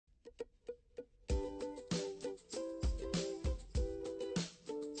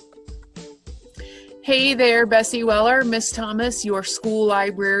Hey there, Bessie Weller, Miss Thomas, your school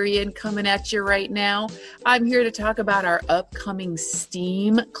librarian coming at you right now. I'm here to talk about our upcoming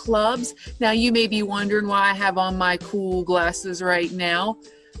STEAM clubs. Now, you may be wondering why I have on my cool glasses right now.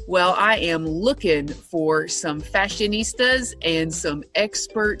 Well, I am looking for some fashionistas and some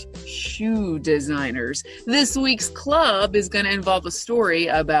expert shoe designers. This week's club is going to involve a story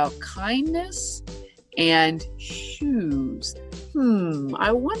about kindness and shoes.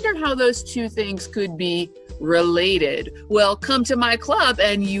 I wonder how those two things could be related. Well, come to my club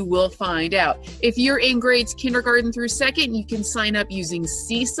and you will find out. If you're in grades kindergarten through second, you can sign up using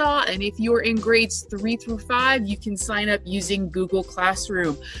Seesaw. And if you're in grades 3 through 5, you can sign up using Google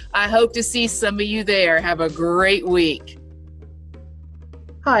Classroom. I hope to see some of you there. Have a great week.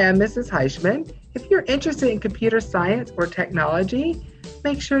 Hi, I'm Mrs. Heichman. If you're interested in computer science or technology,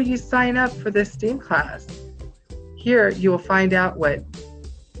 make sure you sign up for this STEAM class. Here you will find out what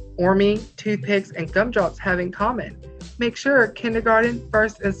orming, toothpicks, and gumdrops have in common. Make sure kindergarten,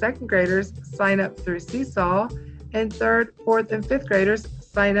 first, and second graders sign up through Seesaw, and third, fourth, and fifth graders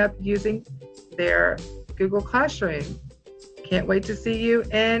sign up using their Google Classroom. Can't wait to see you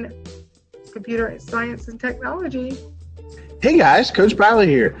in computer science and technology. Hey guys, Coach Bradley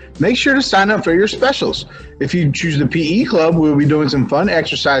here. Make sure to sign up for your specials. If you choose the PE club, we'll be doing some fun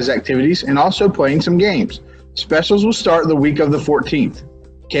exercise activities and also playing some games. Specials will start the week of the 14th.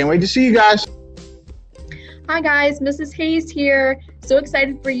 Can't wait to see you guys. Hi guys, Mrs. Hayes here. So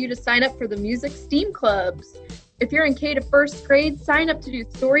excited for you to sign up for the music STEAM clubs. If you're in K to first grade, sign up to do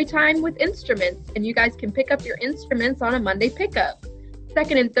story time with instruments, and you guys can pick up your instruments on a Monday pickup.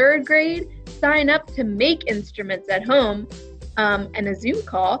 Second and third grade, sign up to make instruments at home and a Zoom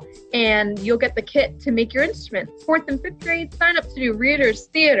call, and you'll get the kit to make your instrument. Fourth and fifth grade, sign up to do Reader's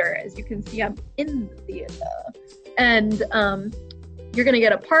Theater. As you can see, I'm in the theater. And you're going to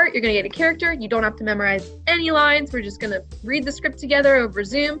get a part, you're going to get a character. You don't have to memorize any lines. We're just going to read the script together over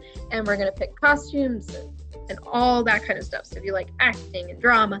Zoom, and we're going to pick costumes and all that kind of stuff. So if you like acting and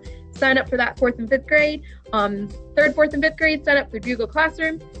drama, sign up for that fourth and fifth grade. Third, fourth, and fifth grade, sign up through Google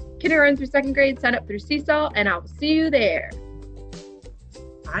Classroom. Kindergarten through second grade, sign up through Seesaw, and I'll see you there.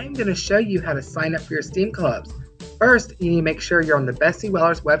 I'm going to show you how to sign up for your STEAM clubs. First, you need to make sure you're on the Bessie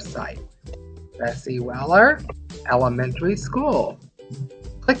Weller's website. Bessie Weller Elementary School.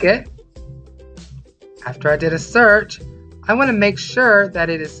 Click it. After I did a search, I want to make sure that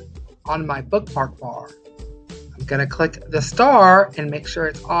it is on my bookmark bar. I'm going to click the star and make sure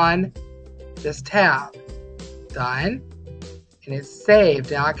it's on this tab. Done. And it's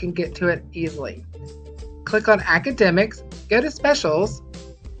saved. Now I can get to it easily. Click on Academics, go to Specials.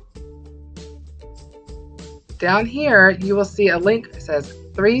 Down here, you will see a link that says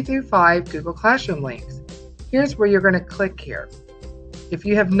 3 through 5 Google Classroom links. Here's where you're going to click here. If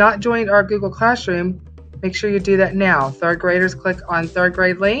you have not joined our Google Classroom, make sure you do that now. Third graders click on third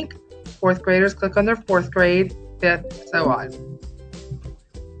grade link. Fourth graders click on their fourth grade, fifth, so on.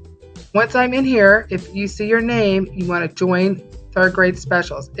 Once I'm in here, if you see your name, you want to join third grade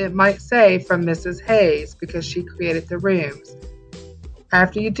specials. It might say from Mrs. Hayes because she created the rooms.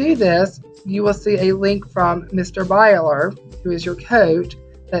 After you do this, you will see a link from Mr. Byler, who is your coach,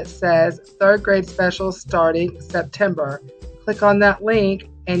 that says third grade specials starting September. Click on that link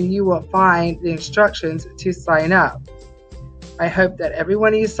and you will find the instructions to sign up. I hope that every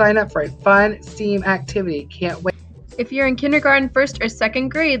one of you sign up for a fun STEAM activity. Can't wait. If you're in kindergarten, first or second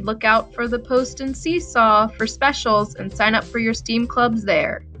grade, look out for the post in Seesaw for specials and sign up for your STEAM clubs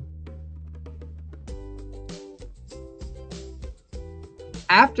there.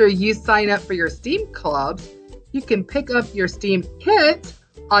 After you sign up for your STEAM clubs, you can pick up your STEAM kits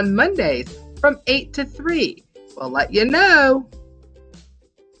on Mondays from 8 to 3. We'll let you know.